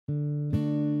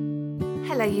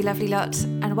Hello, you lovely lot,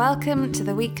 and welcome to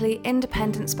the weekly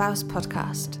Independent Spouse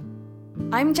podcast.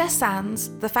 I'm Jess Sands,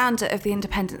 the founder of The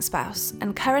Independent Spouse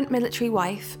and current military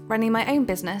wife running my own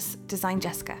business, Design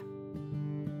Jessica.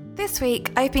 This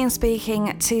week, I've been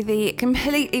speaking to the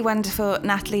completely wonderful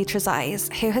Natalie Trezise,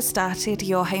 who has started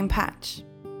Your Home Patch.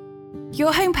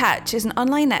 Your Home Patch is an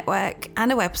online network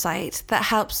and a website that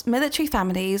helps military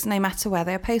families no matter where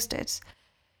they're posted.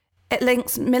 It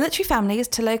links military families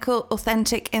to local,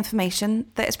 authentic information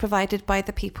that is provided by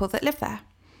the people that live there.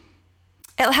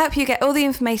 It'll help you get all the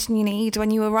information you need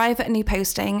when you arrive at a new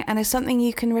posting and is something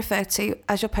you can refer to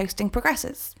as your posting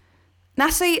progresses.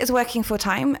 Natalie is working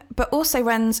full-time, but also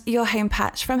runs Your Home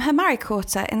Patch from her married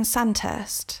quarter in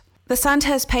Sandhurst. The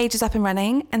Sandhurst page is up and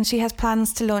running, and she has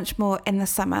plans to launch more in the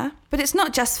summer. But it's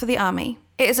not just for the army.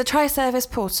 It is a tri-service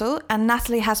portal, and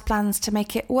Natalie has plans to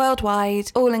make it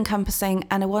worldwide, all-encompassing,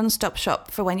 and a one-stop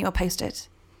shop for when you're posted.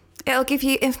 It'll give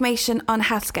you information on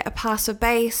how to get a pass for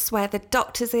base, where the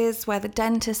doctor's is, where the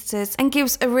dentist is, and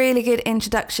gives a really good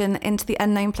introduction into the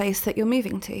unknown place that you're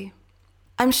moving to.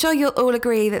 I'm sure you'll all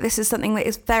agree that this is something that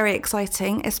is very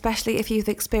exciting, especially if you've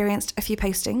experienced a few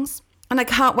postings. And I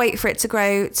can't wait for it to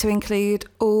grow to include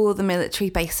all the military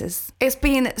bases. It's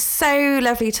been so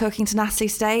lovely talking to Natalie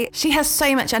today. She has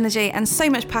so much energy and so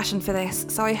much passion for this,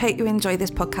 so I hope you enjoy this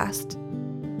podcast.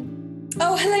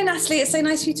 Oh, hello, Natalie. It's so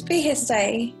nice for you to be here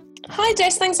today. Hi,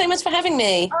 Jess. Thanks so much for having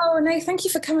me. Oh, no, thank you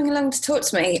for coming along to talk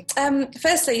to me.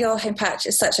 Firstly, Your Home Patch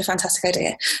is such a fantastic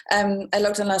idea. I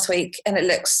logged on last week and it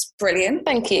looks brilliant.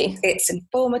 Thank you. It's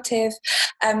informative.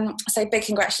 So big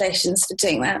congratulations for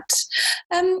doing that.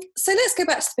 So let's go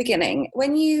back to the beginning.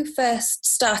 When you first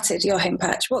started Your Home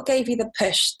Patch, what gave you the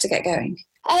push to get going?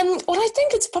 Well, I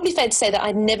think it's probably fair to say that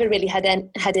I never really had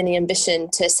any ambition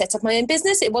to set up my own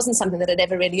business. It wasn't something that had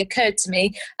ever really occurred to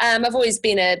me. I've always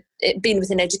been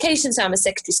within education, so I'm a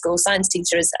secondary school science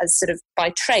teacher as sort of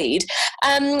by trade.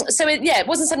 It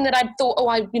wasn't something that I thought,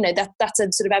 that's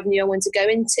a sort of avenue I want to go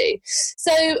into.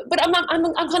 So, but I'm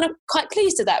kind of quite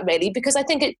pleased with that, really, because I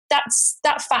think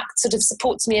that fact sort of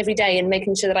supports me every day in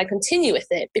making sure that I continue with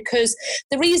it. Because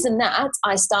the reason that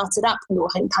I started up Your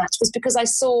Home Patch was because I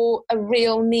saw a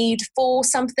real need for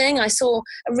something. I saw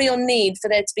a real need for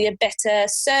there to be a better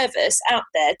service out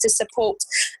there to support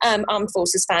armed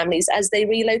forces families as they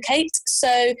relocate.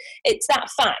 So it's that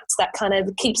fact that kind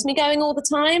of keeps me going all the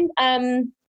time.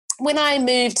 When I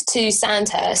moved to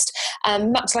Sandhurst,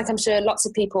 much like I'm sure lots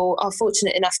of people are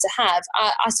fortunate enough to have,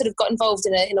 I sort of got involved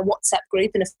in a WhatsApp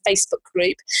group, in a Facebook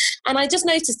group, and I just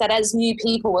noticed that as new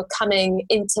people were coming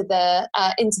into the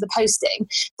posting,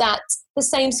 that the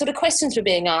same sort of questions were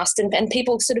being asked, and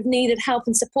people sort of needed help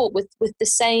and support with the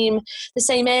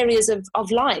same areas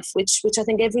of life, which I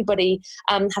think everybody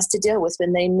has to deal with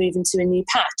when they move into a new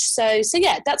patch. So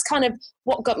yeah, that's kind of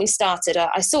what got me started.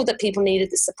 I saw that people needed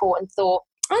the support and thought,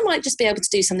 I might just be able to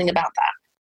do something about that.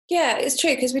 Yeah, it's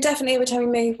true, because we definitely, every time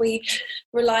we move, we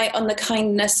rely on the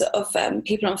kindness of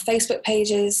people on Facebook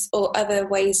pages or other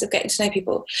ways of getting to know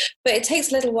people. But it takes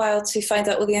a little while to find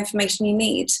out all the information you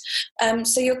need.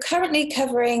 So you're currently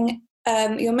covering,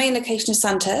 your main location is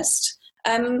Sandhurst.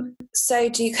 So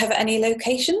do you cover any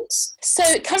locations? So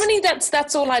currently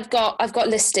that's all I've got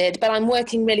listed, but I'm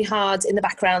working really hard in the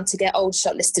background to get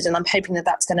Aldershot listed, and I'm hoping that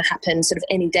that's going to happen sort of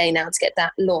any day now to get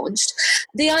that launched.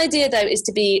 The idea, though, is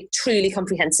to be truly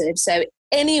comprehensive. So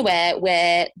anywhere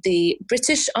where the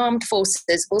British Armed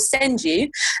Forces will send you,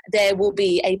 there will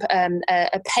be a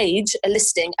page, a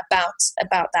listing about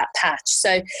that patch.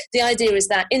 So the idea is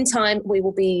that in time we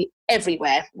will be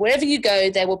everywhere. Wherever you go,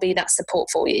 there will be that support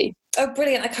for you. Oh,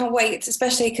 brilliant. I can't wait,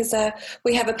 especially because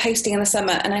we have a posting in the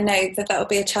summer, and I know that will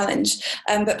be a challenge.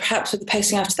 But perhaps with the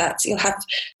posting after that, you'll have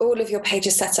all of your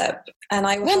pages set up.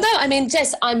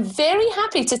 Jess, I'm very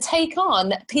happy to take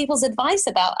on people's advice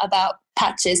about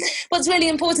patches. What's really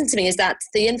important to me is that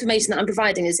the information that I'm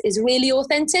providing is really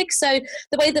authentic. So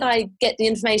the way that I get the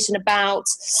information about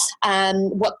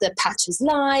what the patch is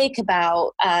like,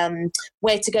 about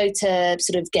where to go to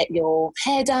sort of get your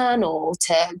hair done or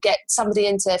to get somebody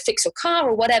in to fix your car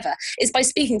or whatever, is by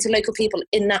speaking to local people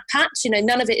in that patch.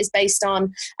 None of it is based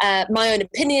on my own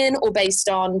opinion or based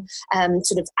on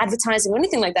sort of advertising or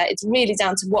anything like that. It's really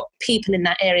down to what people in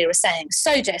that area are saying.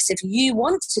 So, Jess, if you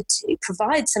wanted to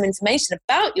provide some information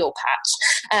about your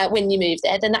patch when you move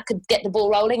there, then that could get the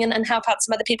ball rolling and help out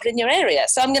some other people in your area.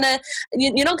 So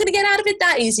you're not going to get out of it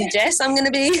that easy, Jess. I'm going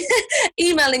to be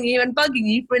emailing you and bugging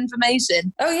you for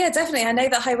information. Oh yeah, definitely. I know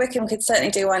that High Wycombe could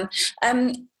certainly do one.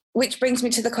 which brings me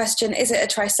to the question, is it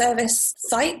a Trezise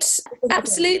site?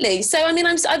 Absolutely. So, I mean,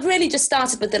 I've really just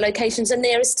started with the locations are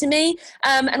nearest to me.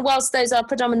 And whilst those are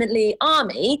predominantly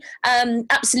Army,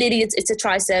 absolutely it's a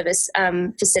Trezise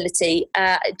facility.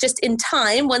 Just in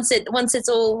time, once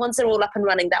they're all up and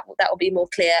running, that will be more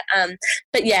clear.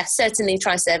 But yeah, certainly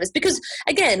Trezise, because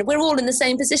again, we're all in the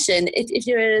same position. If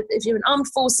you're an armed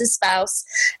forces spouse,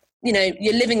 you know,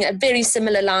 you're living a very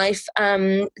similar life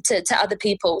to other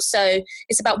people. So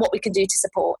it's about what we can do to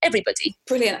support everybody.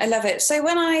 Brilliant. I love it. So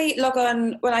when I log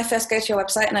on, when I first go to your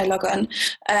website and I log on,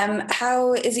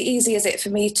 how easy is it for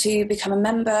me to become a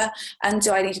member? And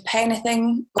do I need to pay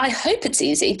anything? I hope it's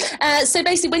easy. So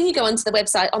basically, when you go onto the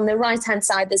website, on the right-hand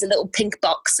side, there's a little pink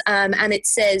box and it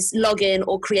says log in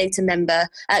or create a member,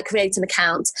 create an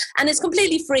account. And it's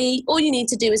completely free. All you need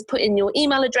to do is put in your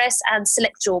email address and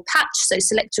select your patch. So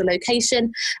select your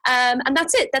location, and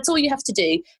that's it. That's all you have to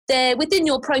do. There, within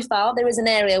your profile, there is an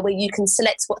area where you can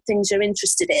select what things you're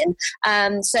interested in.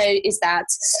 So is that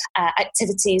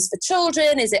activities for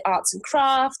children? Is it arts and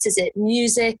crafts? Is it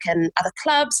music and other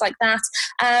clubs like that?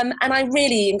 And I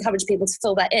really encourage people to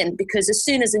fill that in, because as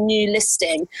soon as a new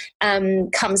listing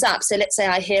comes up, so let's say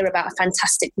I hear about a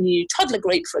fantastic new toddler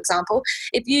group, for example,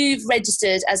 if you've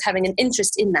registered as having an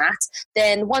interest in that,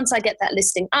 then once I get that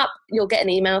listing up, you'll get an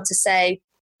email to say,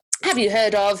 have you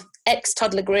heard of X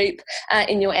toddler group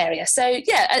in your area? So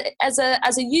yeah, as a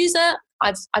user,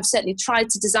 I've certainly tried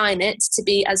to design it to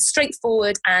be as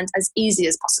straightforward and as easy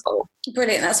as possible.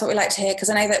 Brilliant. That's what we like to hear, because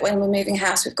I know that when we're moving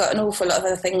house, we've got an awful lot of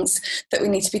other things that we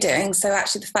need to be doing. So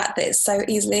actually the fact that it's so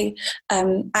easily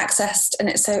accessed and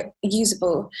it's so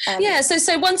usable. Yeah. So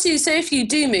if you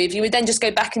do move, you would then just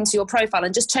go back into your profile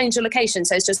and just change your location.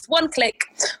 So it's just one click.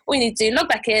 All you need to do, log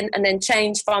back in and then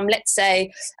change from, let's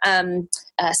say,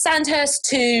 Sandhurst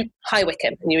to High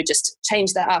Wycombe, and you would just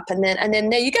change that up, and then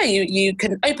there you go. You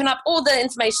can open up all the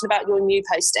information about your new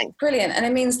posting. Brilliant. And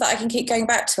it means that I can keep going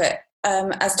back to it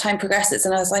as time progresses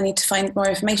and as I need to find more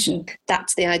information.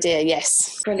 That's the idea,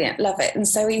 yes. Brilliant. Love it. And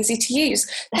so easy to use.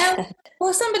 Now,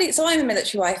 so I'm a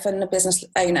military wife and a business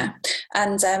owner,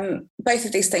 and both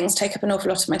of these things take up an awful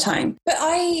lot of my time. But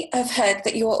I have heard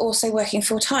that you're also working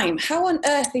full time. How on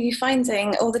earth are you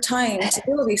finding all the time to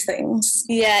do all these things?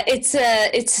 Yeah,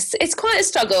 it's quite a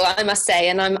struggle, I must say,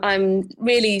 and I'm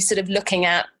really sort of looking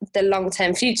at the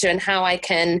long-term future and how I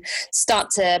can start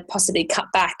to possibly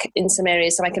cut back in some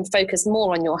areas so I can focus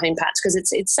more on your home patch, because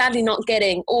it's sadly not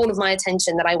getting all of my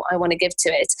attention that I want to give to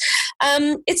it.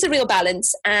 It's a real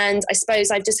balance, and I suppose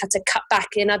I've just had to cut back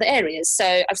in other areas. So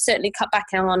I've certainly cut back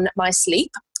on my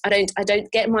sleep. I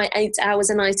don't get my 8 hours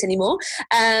a night anymore.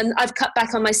 I've cut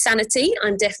back on my sanity.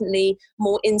 I'm definitely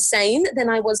more insane than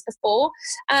I was before.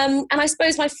 And I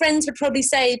suppose my friends would probably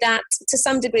say that to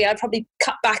some degree I probably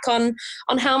cut back on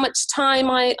how much time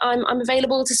I'm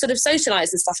available to sort of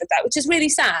socialise and stuff like that, which is really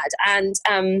sad. And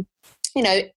you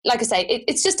know, like I say,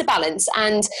 it's just a balance,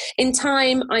 and in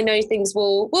time, I know things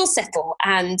will settle,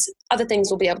 and other things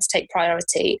will be able to take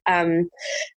priority. But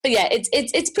yeah,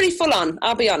 it's pretty full on.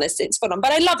 I'll be honest, it's full on,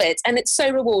 but I love it, and it's so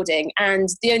rewarding. And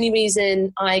the only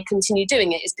reason I continue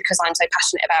doing it is because I'm so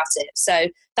passionate about it. So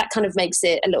that kind of makes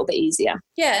it a little bit easier.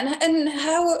 Yeah, and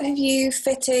how have you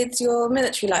fitted your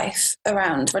military life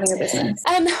around running a business?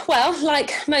 Well,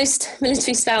 like most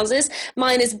military spouses,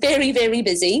 mine is very, very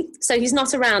busy. So he's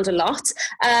not around a lot,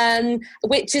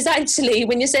 which is actually,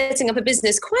 when you're setting up a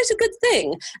business, quite a good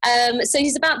thing. So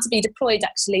he's about to be deployed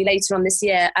actually later on this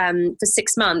year for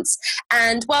 6 months.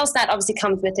 And whilst that obviously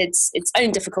comes with its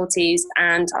own difficulties,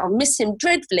 and I'll miss him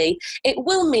dreadfully, it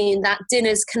will mean that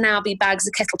dinners can now be bags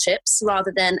of kettle chips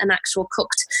rather than an actual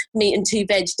cooked meat and 2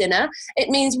 veg dinner. It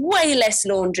means way less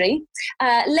laundry,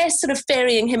 less sort of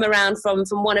ferrying him around from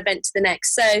one event to the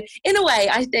next. So in a way,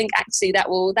 I think actually that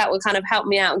will kind of help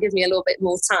me out and give me a little bit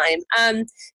more time.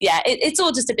 It's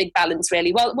all just a big balance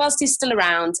really. Whilst he's still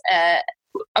around,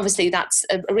 obviously that's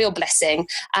a real blessing,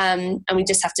 and we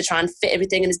just have to try and fit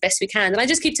everything in as best we can. And I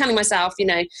just keep telling myself, you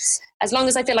know, as long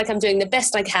as I feel like I'm doing the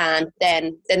best I can,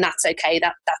 then that's okay.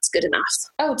 That's good enough.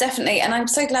 Oh, definitely. And I'm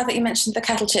so glad that you mentioned the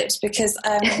kettle chips, because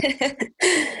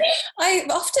I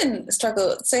often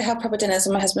struggle to have proper dinners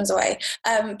when my husband's away.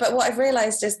 But what I've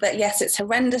realised is that, yes, it's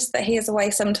horrendous that he is away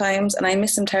sometimes and I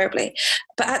miss him terribly.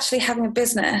 But actually having a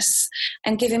business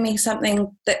and giving me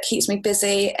something that keeps me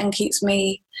busy and keeps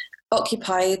me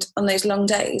occupied on those long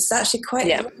days is actually quite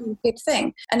a really good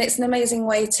thing. And it's an amazing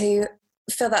way to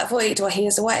fill that void while he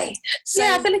is away. So,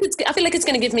 yeah, I feel like it's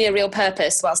going to give me a real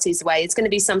purpose whilst he's away. It's going to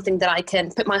be something that I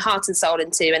can put my heart and soul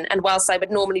into. And whilst I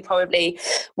would normally probably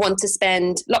want to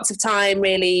spend lots of time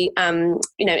really,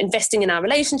 investing in our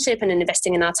relationship and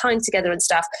investing in our time together and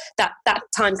stuff, that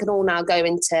time can all now go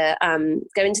into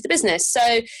the business. So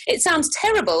it sounds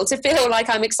terrible to feel like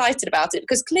I'm excited about it,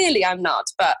 because clearly I'm not.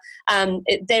 But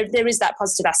there is that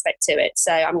positive aspect to it.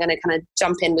 So I'm going to kind of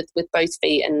jump in with both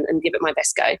feet and give it my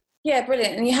best go. Yeah,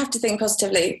 brilliant. And you have to think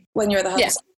positively when you're at the house.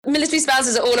 Yeah. Military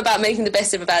spouses are all about making the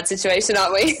best of a bad situation,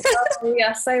 aren't we? Oh,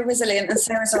 yeah, so resilient and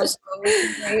so resourceful. We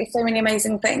can do so many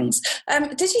amazing things.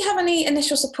 Did you have any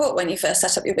initial support when you first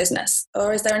set up your business,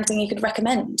 or is there anything you could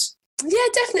recommend? Yeah,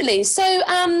 definitely. So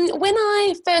when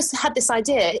I first had this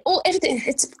idea,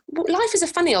 life is a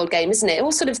funny old game, isn't it?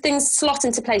 All sort of things slot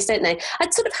into place, don't they?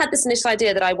 I'd sort of had this initial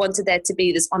idea that I wanted there to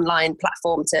be this online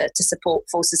platform to support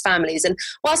forces families. And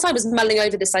whilst I was mulling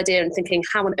over this idea and thinking,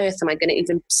 how on earth am I going to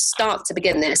even start to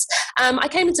begin this? I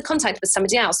came into contact with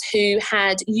somebody else who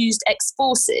had used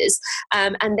ex-forces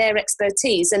and their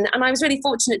expertise. And I was really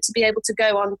fortunate to be able to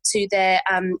go on to their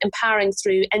Empowering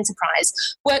Through Enterprise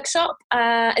workshop.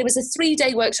 It was a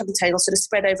 3-day workshop in total, sort of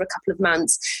spread over a couple of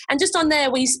months. And just on there,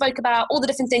 we spoke about all the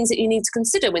different things that you need to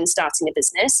consider when starting a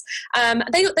business.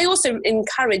 They also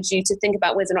encourage you to think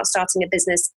about whether or not starting a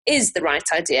business is the right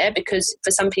idea, because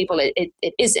for some people it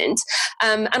isn't.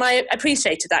 And I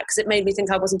appreciated that, because it made me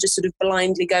think I wasn't just sort of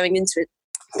blindly going into it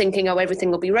thinking, oh,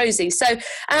 everything will be rosy. So,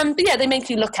 but yeah, they make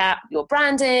you look at your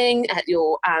branding, at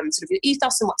your sort of your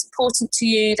ethos and what's important to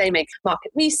you. They make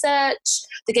market research.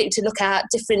 They get you to look at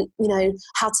different,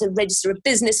 how to register a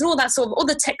business and all that sort of, all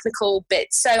the technical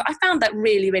bits. So I found that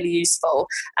really, really useful.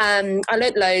 I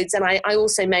learned loads, and I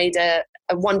also made a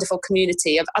wonderful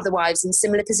community of other wives in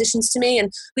similar positions to me. And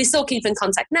we still keep in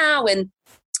contact now and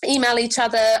email each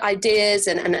other ideas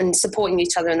and supporting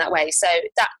each other in that way. So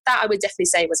that I would definitely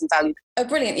say was invaluable. Oh,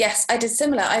 brilliant. Yes, I did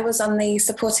similar. I was on the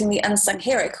Supporting the Unsung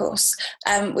Hero course,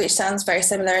 which sounds very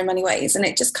similar in many ways. And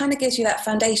it just kind of gives you that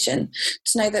foundation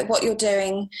to know that what you're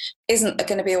doing isn't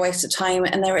going to be a waste of time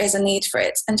and there is a need for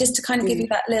it. And just to kind of give you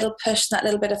that little push, that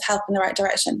little bit of help in the right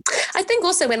direction. I think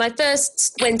also when I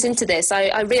first went into this,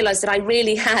 I realised that I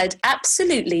really had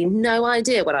absolutely no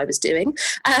idea what I was doing.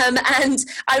 And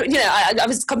I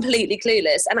was completely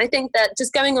clueless. And I think that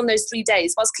just going on those 3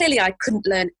 days, whilst clearly I couldn't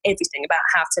learn everything about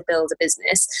how to build a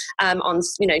business on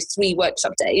 3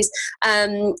 workshop days,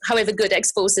 however good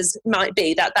ex-forces might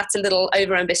be, that's a little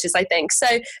overambitious, I think. So,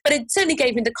 but it certainly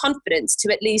gave me the confidence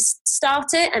to at least start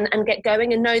it and get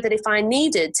going, and know that if I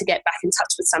needed to get back in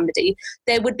touch with somebody,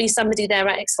 there would be somebody there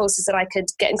at ex-forces that I could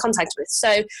get in contact with.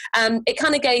 So it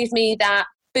kind of gave me that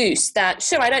boost that,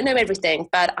 sure, I don't know everything,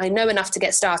 but I know enough to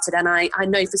get started, and I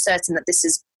know for certain that this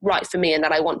is right for me and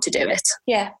that I want to do it.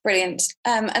 Yeah, brilliant.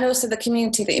 And also the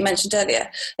community that you mentioned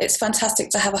earlier. It's fantastic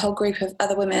to have a whole group of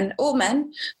other women or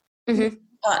men,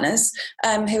 partners,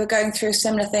 who are going through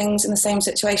similar things in the same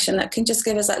situation, that can just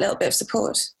give us that little bit of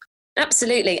support.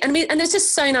 Absolutely. And it's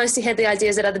just so nice to hear the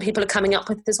ideas that other people are coming up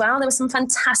with as well. There were some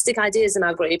fantastic ideas in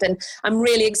our group, and I'm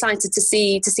really excited to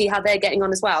see how they're getting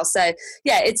on as well. So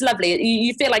yeah, it's lovely.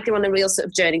 You feel like you're on a real sort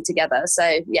of journey together.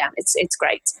 So yeah, it's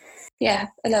great. Yeah,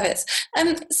 I love it.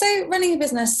 So running a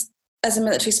business as a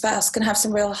military spouse can have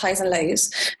some real highs and lows.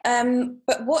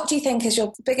 But what do you think is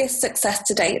your biggest success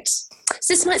to date?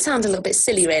 So this might sound a little bit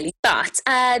silly, really, but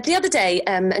the other day,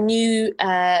 a new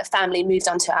family moved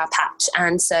onto our patch.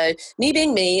 And so me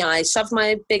being me, I shoved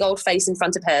my big old face in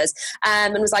front of hers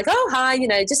and was like, oh, hi,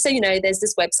 just so you know, there's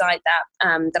this website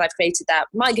that I've created that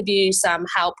might give you some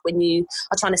help when you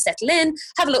are trying to settle in.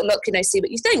 Have a little look, see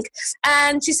what you think.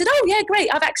 And she said, oh, yeah, great.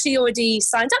 I've actually already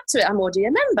signed up to it. I'm already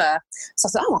a member. So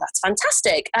I thought, oh, well, that's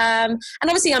fantastic. And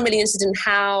obviously I'm really interested in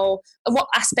what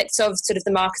aspects of sort of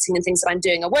the marketing and things that I'm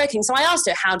doing are working. So I asked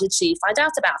her, how did she find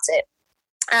out about it?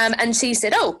 And she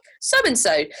said, oh,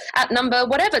 so-and-so at number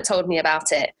whatever told me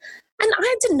about it. And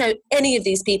I didn't know any of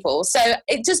these people. So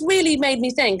it just really made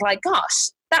me think, like,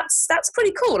 gosh, that's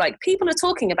pretty cool. Like, people are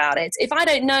talking about it. If I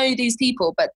don't know these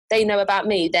people, but they know about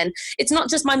me, then it's not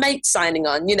just my mate signing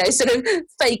on, sort of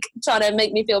fake trying to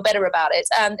make me feel better about it.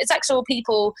 It's actual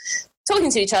people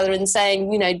talking to each other and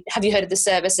saying, have you heard of this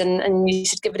service and you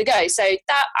should give it a go. So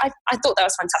that I thought that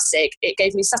was fantastic. It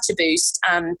gave me such a boost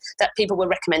that people were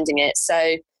recommending it.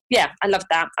 So yeah, I loved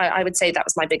that. I would say that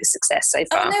was my biggest success so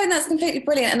far. Oh, no, and that's completely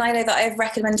brilliant. And I know that I've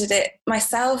recommended it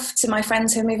myself to my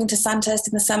friends who are moving to Sandhurst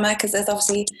in the summer, because there's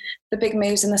obviously the big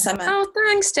moves in the summer. Oh,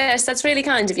 thanks, Jess. That's really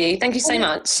kind of you. Thank you so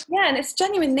much. Yeah, and it's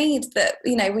genuine need that,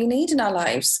 we need in our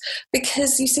lives,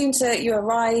 because you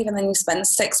arrive and then you spend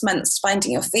 6 months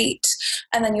finding your feet,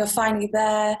 and then you're finally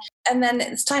there, and then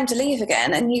it's time to leave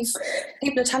again, and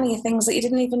people are telling you things that you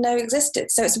didn't even know existed.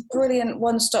 So it's a brilliant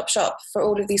one-stop shop for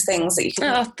all of these things that you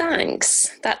can. Oh,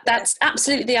 thanks. That's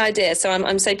absolutely the idea. So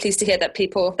I'm so pleased to hear that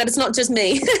it's not just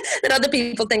me, that other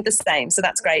people think the same. So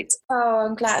that's great. Oh,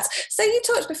 I'm glad. So you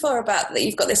talked before about that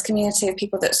you've got this community of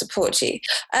people that support you.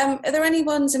 Are there any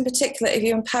ones in particular who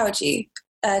empowered you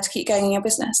to keep going in your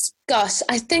business? Gosh,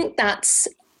 I think that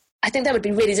would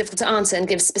be really difficult to answer and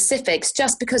give specifics,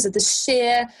 just because of the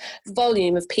sheer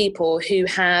volume of people who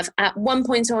have at one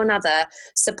point or another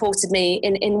supported me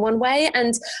in one way.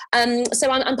 And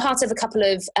so I'm part of a couple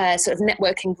of sort of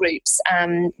networking groups,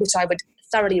 which I would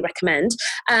thoroughly recommend.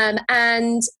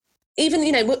 And even,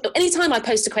 anytime I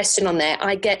post a question on there,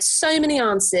 I get so many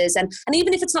answers. And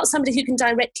even if it's not somebody who can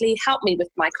directly help me with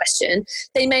my question,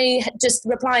 they may just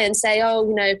reply and say, I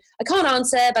can't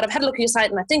answer, but I've had a look at your site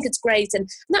and I think it's great. And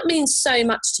that means so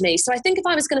much to me. So I think if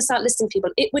I was going to start listing people,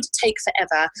 it would take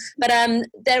forever. But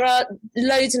there are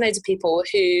loads and loads of people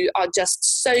who are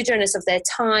just so generous of their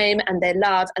time and their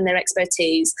love and their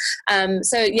expertise.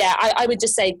 I would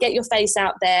just say, get your face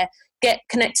out there. Get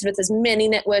connected with as many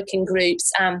networking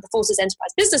groups. The Forces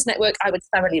Enterprise Business Network, I would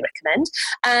thoroughly recommend,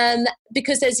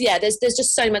 because there's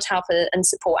just so much help and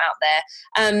support out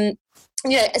there.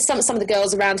 Some of the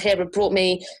girls around here have brought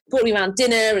me around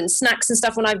dinner and snacks and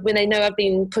stuff when they know I've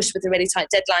been pushed with a really tight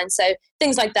deadline. So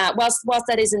things like that. Whilst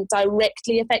that isn't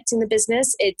directly affecting the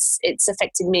business, it's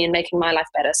affecting me and making my life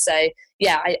better. So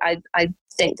yeah, I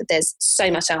think that there's so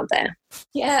much out there.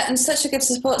 Yeah, and such a good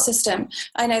support system.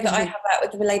 I know that I have that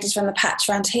with the ladies from the patch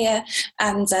around here,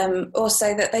 and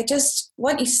also that they just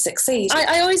want you to succeed.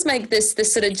 I always make this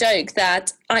sort of joke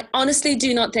that I honestly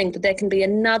do not think that there can be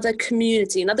another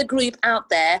community, another group out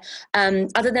there,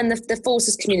 other than the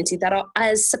Forces community, that are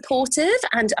as supportive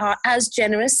and are as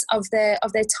generous of their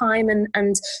time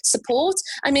and support.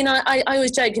 I mean, I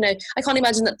always joke, I can't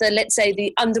imagine that let's say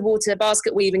the underwater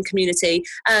basket weaving community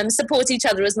support each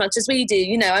other as much as we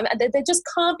do. There just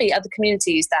can't be other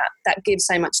communities that give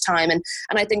so much time, and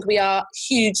I think we are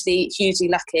hugely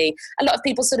lucky. A lot of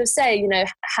people sort of say,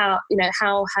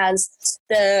 how has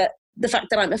the fact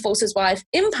that I'm a Forces wife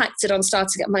impacted on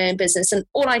starting up my own business? And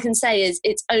all I can say is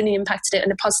it's only impacted it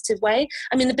in a positive way.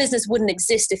 I mean, the business wouldn't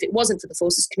exist if it wasn't for the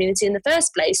Forces community in the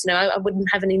first place. I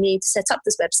wouldn't have any need to set up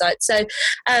this website. So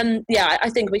I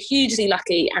think we're hugely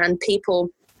lucky, and people,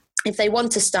 if they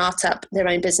want to start up their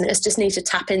own business, just need to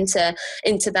tap into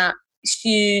that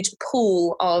huge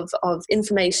pool of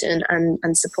information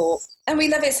and support. And we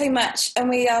love it so much, and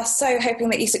we are so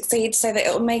hoping that you succeed, so that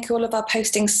it will make all of our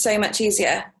postings so much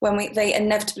easier when they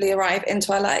inevitably arrive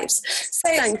into our lives. So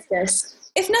thanks, Jess.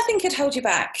 If nothing could hold you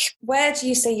back, where do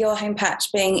you see your home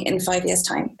patch being in 5 years'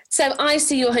 time? So I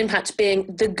see your home patch being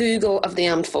the Google of the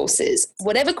armed forces.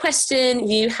 Whatever question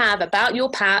you have about your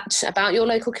patch, about your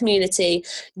local community,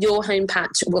 your home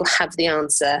patch will have the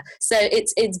answer. So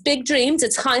it's big dreams,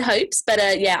 it's high hopes, but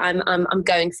I'm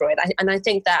going for it. And I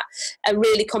think that a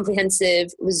really comprehensive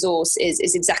resource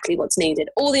is exactly what's needed.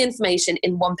 All the information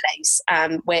in one place,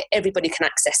 where everybody can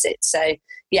access it. So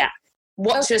yeah.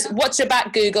 Watch your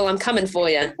back, Google. I'm coming for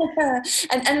you.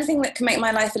 And anything that can make my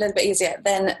life a little bit easier,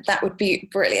 then that would be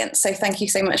brilliant. So thank you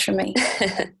so much from me.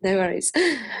 No worries. So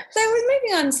we're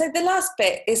moving on. So the last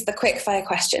bit is the quick fire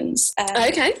questions.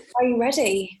 Okay. Are you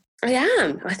ready? I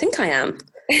am. I think I am.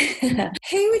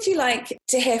 Who would you like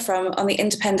to hear from on the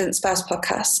Independent Spouse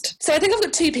podcast? So I think I've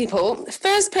got two people.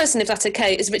 First person, if that's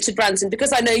okay, is Richard Branson,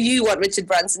 because I know you want Richard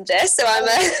Branson, Jess. So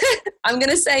I'm going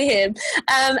to say him.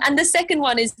 And the second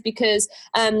one is because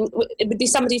it would be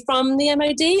somebody from the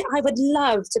MOD. I would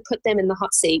love to put them in the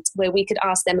hot seat where we could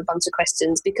ask them a bunch of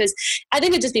questions, because I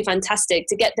think it'd just be fantastic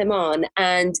to get them on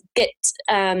and get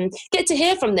to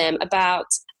hear from them about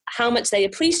how much they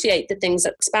appreciate the things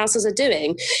that spouses are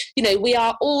doing. We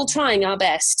are all trying our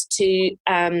best to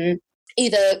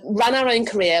either run our own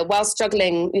career whilst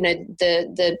juggling,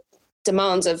 the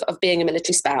demands of being a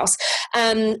military spouse.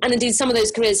 And indeed, some of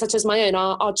those careers, such as my own,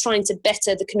 are trying to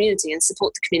better the community and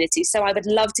support the community. So I would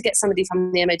love to get somebody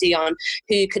from the MOD on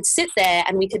who could sit there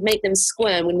and we could make them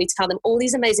squirm when we tell them all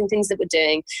these amazing things that we're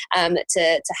doing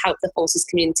to help the Forces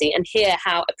community, and hear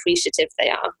how appreciative they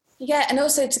are. Yeah, and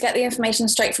also to get the information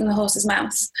straight from the horse's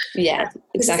mouth. Yeah,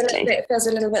 exactly. It feels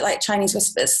a little bit like Chinese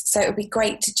whispers. So it would be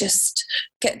great to just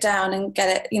get down and get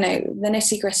it, the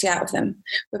nitty gritty out of them.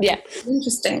 Would be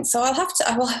interesting. So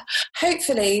I will,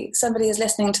 hopefully somebody is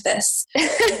listening to this.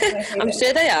 I'm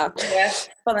sure they are. Yeah,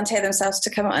 volunteer themselves to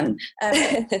come on.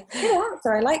 Good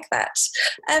answer, I like that.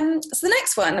 So the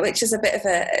next one, which is a bit of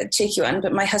a cheeky one,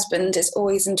 but my husband is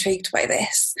always intrigued by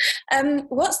this.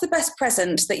 What's the best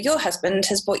present that your husband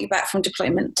has brought you back from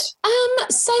deployment?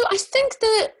 So I think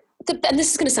and this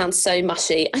is going to sound so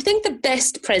mushy, I think the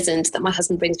best present that my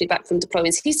husband brings me back from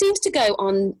deployments, he seems to go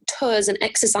on tours and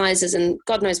exercises and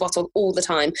God knows what all the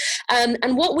time.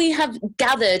 And what we have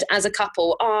gathered as a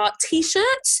couple are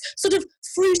T-shirts, sort of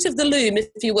fruit of the loom, if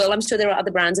you will. I'm sure there are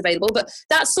other brands available, but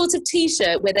that sort of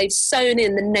T-shirt where they've sewn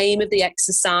in the name of the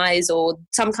exercise or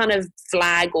some kind of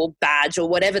flag or badge or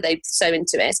whatever they've sewn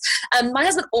into it. My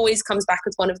husband always comes back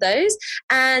with one of those,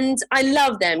 and I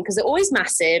love them because they're always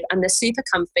massive and they're super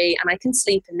comfy and I can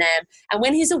sleep in them. And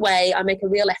when he's away, I make a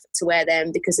real effort to wear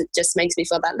them because it just makes me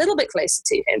feel that little bit closer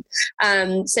to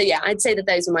him. So yeah, I'd say that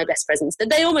those are my best presents. That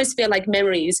they almost feel like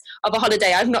memories of a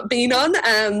holiday I've not been on.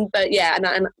 But yeah,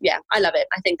 and yeah, I love it.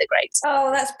 I think they're great.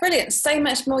 Oh, that's brilliant. So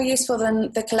much more useful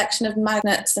than the collection of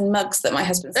magnets and mugs that my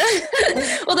husband's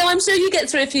Although I'm sure you get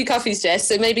through a few coffees, Jess,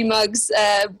 so maybe mugs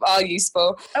are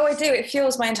useful. Oh, I do. It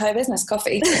fuels my entire business,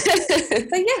 coffee.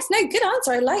 So yes, no, good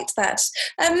answer. I liked that.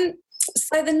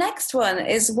 So the next one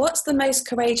is, what's the most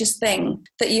courageous thing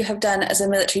that you have done as a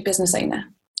military business owner?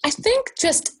 I think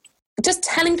just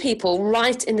telling people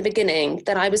right in the beginning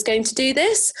that I was going to do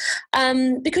this,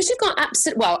 because you've got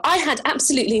I had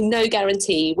absolutely no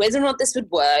guarantee whether or not this would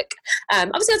work.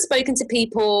 Obviously I'd spoken to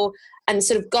people and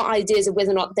sort of got ideas of whether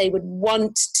or not they would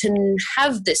want to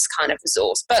have this kind of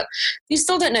resource, but you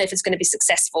still don't know if it's going to be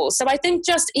successful. So I think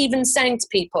just even saying to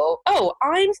people, oh,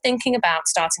 I'm thinking about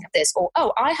starting up this, or,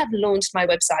 oh, I have launched my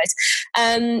website.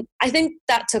 I think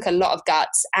that took a lot of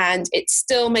guts, and it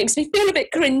still makes me feel a bit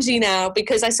cringy now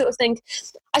because I sort of think,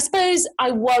 I suppose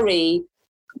I worry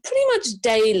pretty much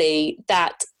daily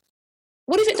that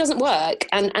what if it doesn't work?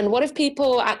 And what if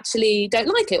people actually don't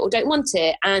like it or don't want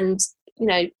it? And,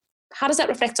 how does that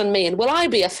reflect on me? And will I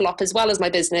be a flop as well as my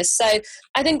business? So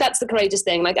I think that's the courageous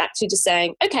thing, like actually just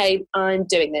saying, okay, I'm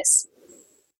doing this.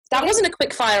 That wasn't a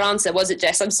quick fire answer, was it,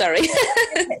 Jess? I'm sorry.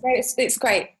 It's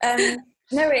great.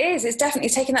 No, it is. It's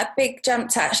definitely taking that big jump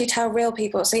to actually tell real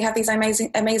people. So you have these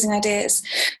amazing ideas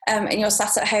and you're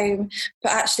sat at home,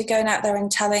 but actually going out there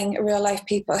and telling real life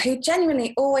people who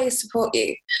genuinely always support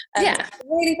you. Yeah. It's a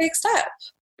really big step.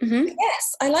 Mm-hmm.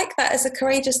 Yes, I like that as a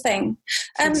courageous thing.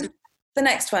 The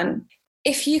next one,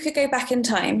 if you could go back in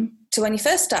time to when you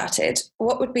first started,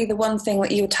 what would be the one thing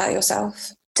that you would tell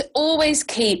yourself? To always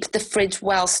keep the fridge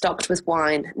well stocked with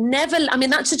wine.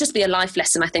 That should just be a life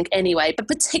lesson, I think, anyway, but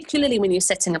particularly when you're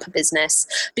setting up a business,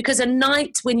 because a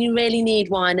night when you really need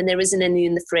wine and there isn't any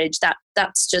in the fridge,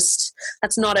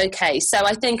 that's not okay. So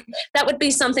I think that would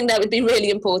be something that would be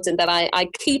really important, that I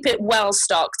keep it well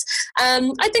stocked.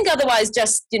 I think otherwise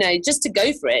just to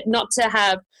go for it, not to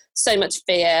have so much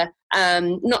fear,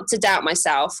 not to doubt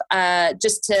myself,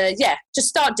 just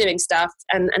start doing stuff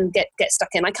and get stuck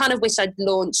in. I kind of wish I'd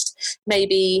launched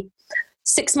maybe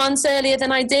 6 months earlier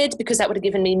than I did, because that would have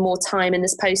given me more time in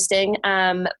this posting.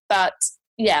 But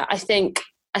yeah, I think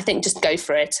just go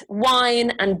for it.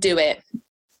 Whine and do it.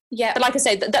 Yeah, but like I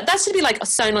say, that should be like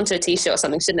sewn onto a T-shirt or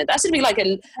something, shouldn't it? That should be like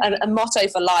a motto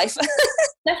for life.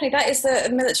 Definitely, that is the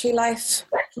military life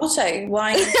motto.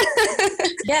 Wine.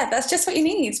 Yeah, that's just what you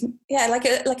need. Yeah, like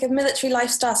a military life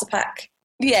starter pack.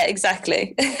 Yeah,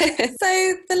 exactly.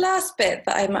 So the last bit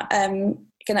that I'm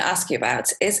going to ask you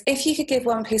about is, if you could give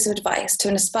one piece of advice to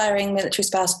an aspiring military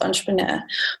spouse entrepreneur,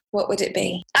 what would it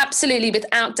be? Absolutely,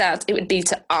 without doubt, it would be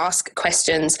to ask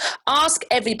questions. Ask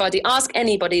everybody, ask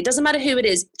anybody. It doesn't matter who it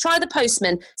is. Try the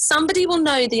postman. Somebody will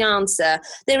know the answer.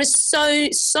 There is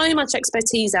so much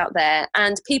expertise out there,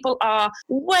 and people are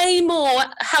way more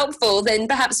helpful than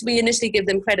perhaps we initially give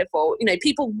them credit for.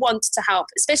 People want to help,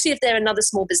 especially if they're another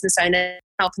small business owner,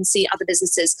 help and see other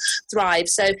businesses thrive.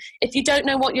 So if you don't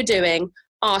know what you're doing,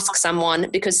 ask someone,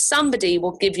 because somebody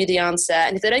will give you the answer.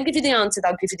 And if they don't give you the answer,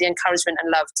 they'll give you the encouragement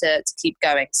and love to keep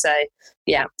going. So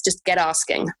yeah, just get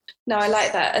asking. No, I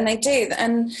like that. And they do.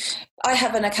 And I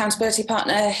have an accountability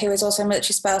partner who is also a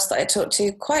military spouse that I talk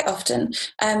to quite often.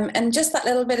 And just that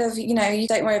little bit of, you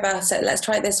don't worry about it. Let's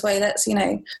try it this way. Let's,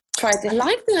 try this. I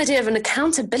like the idea of an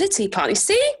accountability partner.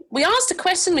 See, we asked a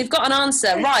question, we've got an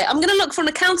answer. Right, I'm going to look for an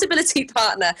accountability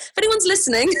partner. If anyone's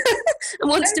listening and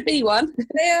wants to be one.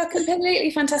 They are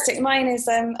completely fantastic. Mine is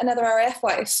another RAF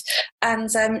wife. And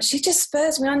she just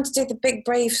spurs me on to do the big,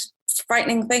 brave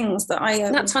frightening things that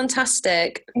I That's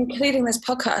fantastic. Including this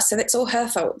podcast, so it's all her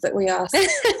fault that we are.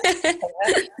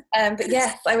 But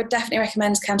yes, I would definitely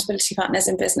recommend accountability partners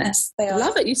in business. They are.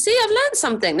 Love it. You see, I've learned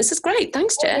something. This is great.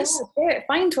 Thanks, Jess. Yeah, do it.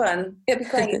 Find one. It'd be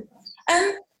great.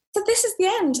 So this is the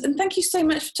end, and thank you so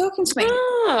much for talking to me.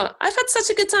 Oh, I've had such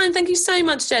a good time. Thank you so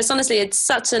much, Jess. Honestly, it's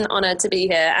such an honour to be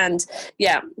here, and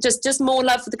yeah, just more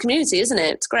love for the community, isn't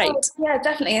it? It's great. Oh, yeah,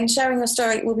 definitely, and sharing your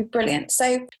story will be brilliant.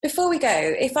 So before we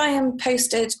go, if I am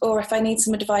posted or if I need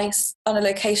some advice on a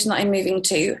location that I'm moving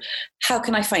to, how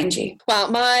can I find you?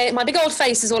 Well, my big old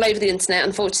face is all over the internet,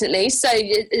 unfortunately. So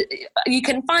you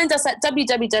can find us at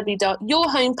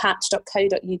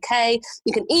www.yourhomepatch.co.uk.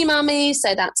 You can email me,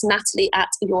 so that's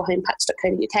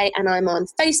Natalie@yourhomepatch.co.uk, and I'm on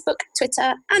Facebook,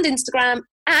 Twitter, and Instagram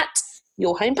at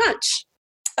yourhomepatch.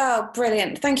 Oh,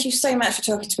 brilliant. Thank you so much for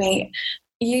talking to me.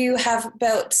 You have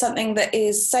built something that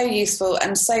is so useful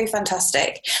and so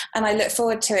fantastic, and I look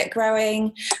forward to it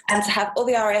growing and to have all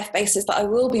the RAF bases that I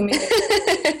will be moving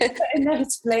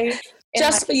inevitably.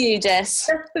 Just for you, Jess.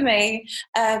 Just for me.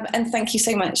 And thank you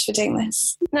so much for doing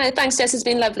this. No, thanks, Jess. It's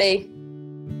been lovely.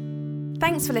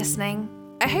 Thanks for listening.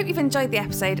 I hope you've enjoyed the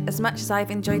episode as much as I've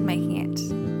enjoyed making it.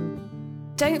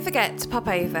 Don't forget to pop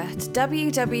over to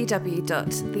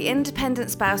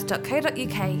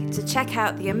www.theindependentspouse.co.uk to check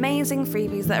out the amazing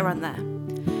freebies that are on there.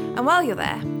 And while you're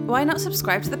there, why not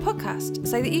subscribe to the podcast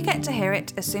so that you get to hear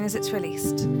it as soon as it's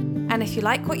released? And if you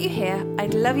like what you hear,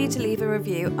 I'd love you to leave a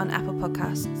review on Apple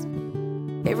Podcasts.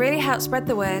 It really helps spread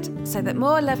the word so that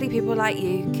more lovely people like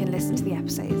you can listen to the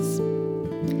episodes.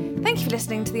 Thank you for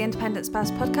listening to the Independent Spouse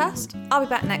podcast. I'll be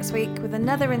back next week with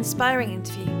another inspiring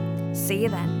interview. See you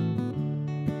then.